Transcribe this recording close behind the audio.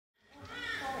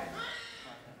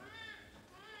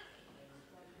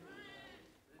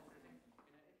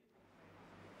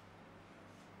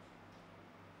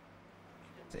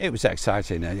It was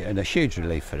exciting and a huge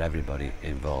relief for everybody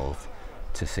involved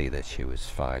to see that she was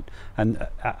fine. And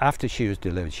after she was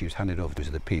delivered, she was handed over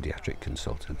to the paediatric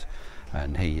consultant,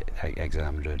 and he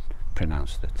examined her and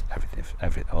pronounced that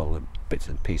all the bits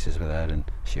and pieces were there, and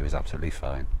she was absolutely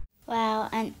fine. Well,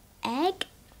 an egg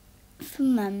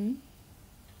from Mum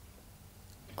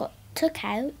got took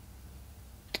out,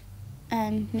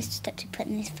 and Mr. Doctor put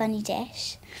in this funny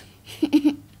dish.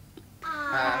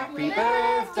 Happy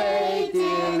birthday,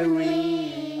 dear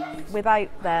Louise.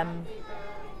 Without them,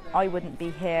 I wouldn't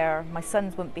be here, my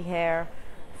sons wouldn't be here,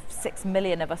 6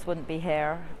 million of us wouldn't be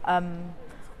here.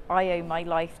 I owe my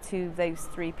life to those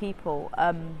three people.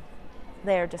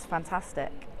 They're just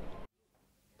fantastic.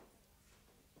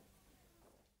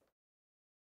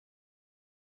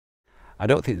 I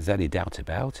don't think there's any doubt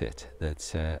about it that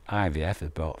IVF has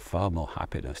brought far more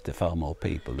happiness to far more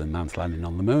people than man's landing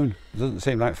on the moon. It doesn't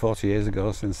seem like 40 years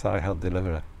ago since I helped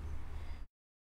deliver her.